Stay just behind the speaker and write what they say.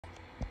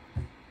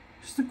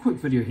Just a quick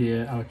video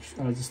here,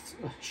 just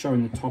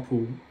showing the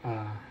Topple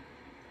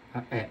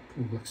app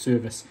or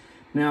service.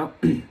 Now,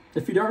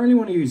 if you don't really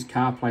want to use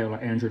CarPlay or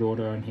like Android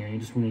Auto in here, and you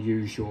just want to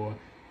use your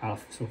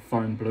sort of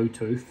phone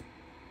Bluetooth,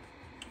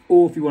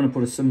 or if you want to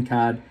put a SIM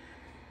card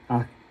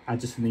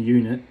just in the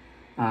unit,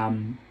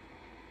 and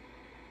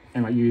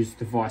like use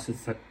device,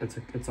 it's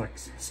like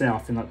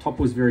south, and like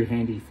Topple is very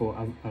handy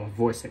for a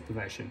voice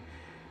activation.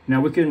 Now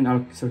we can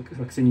like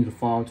send you the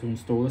file to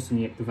install this in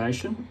the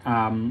activation,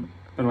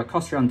 but it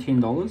costs around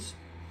 $10.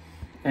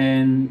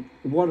 And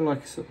what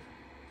it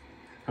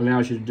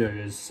allows you to do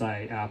is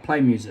say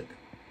play music,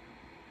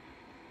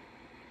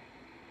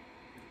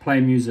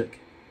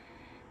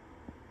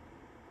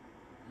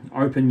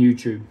 open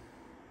YouTube.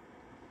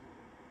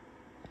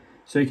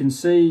 So you can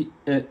see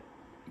it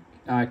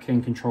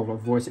can control like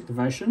voice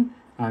activation.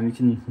 You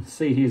can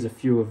see here's a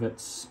few of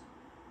its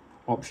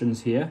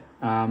options here.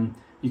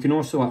 You can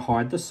also like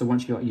hide this, so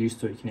once you get used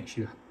to it, you can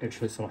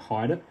actually sort of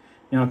hide it.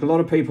 Now, like a lot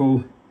of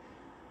people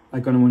are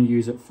going to want to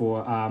use it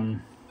for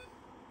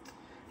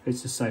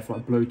let's just say for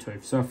like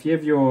Bluetooth. So if you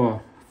have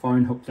your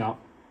phone hooked up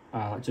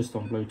like just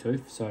on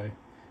Bluetooth, so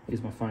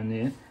here's my phone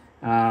there,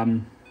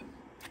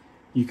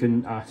 you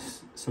can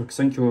sort of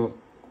sync your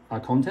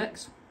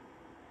contacts.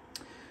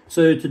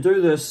 So to do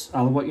this,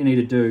 what you need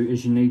to do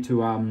is you need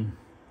to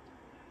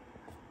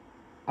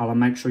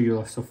make sure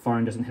your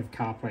phone doesn't have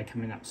CarPlay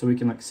coming up. So we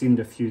can like send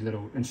a few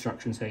little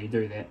instructions how you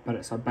do that, but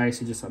it's like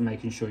basically just like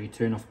making sure you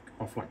turn off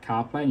like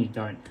CarPlay, and you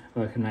don't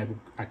like enable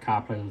a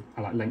CarPlay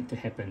like link to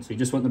happen. So you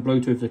just want the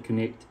Bluetooth to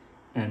connect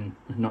and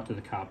not to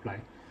the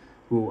CarPlay.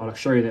 I'll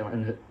show you that like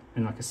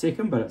in like a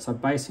second, but it's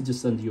like basically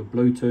just under your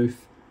Bluetooth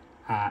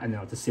and then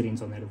like the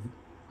settings on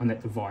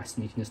that device,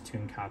 and you can just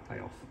turn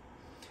CarPlay off.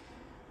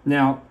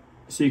 Now,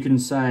 so you can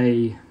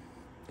say,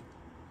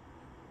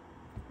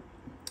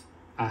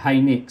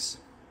 hey Nex,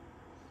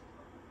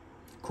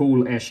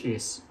 call Ash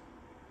S.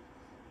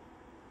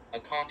 A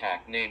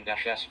contact named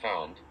Ash S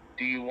found.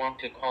 Do you want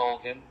to call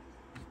him?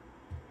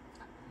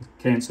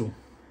 Cancel.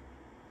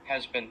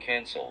 Has been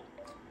cancelled.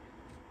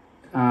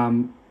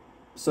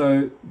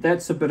 So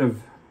that's a bit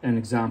of an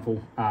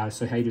example.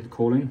 So how you do the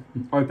calling.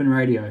 Open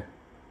radio.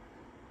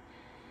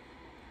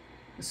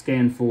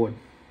 Scan forward.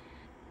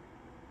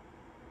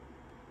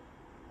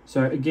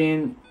 So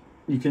again,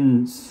 you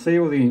can see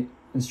all the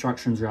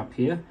instructions are up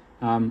here.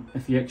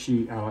 If you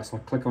actually so I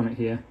click on it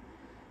here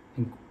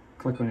and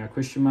click on our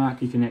question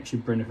mark, you can actually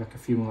bring like a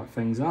few more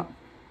things up.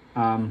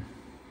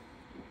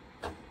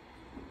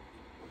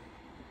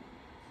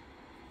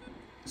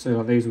 So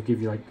like these will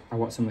give you like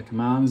what some of the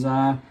commands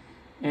are,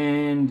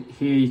 and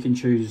here you can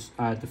choose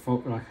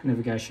default like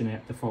navigation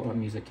app, default like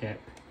music app,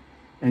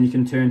 and you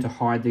can turn to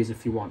hide these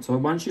if you want. So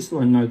once you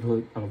sort of know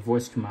the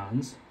voice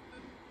commands,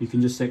 you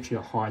can just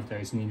actually hide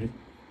those, and you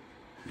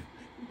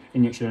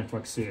actually don't have to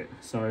like see it.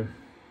 So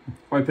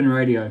open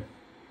radio,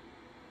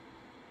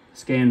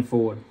 scan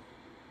forward.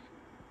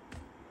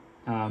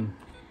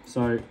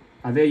 So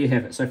there you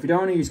have it. So if you don't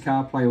want to use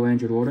CarPlay or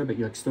Android Auto, but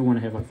you still want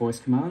to have like voice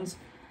commands,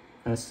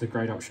 that's a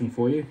great option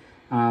for you.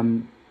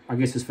 I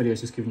guess this video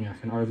is just giving you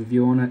like an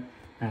overview on it,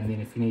 and then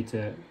if you need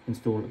to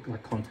install it,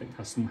 like contact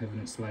us and we'll have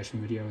an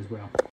installation video as well.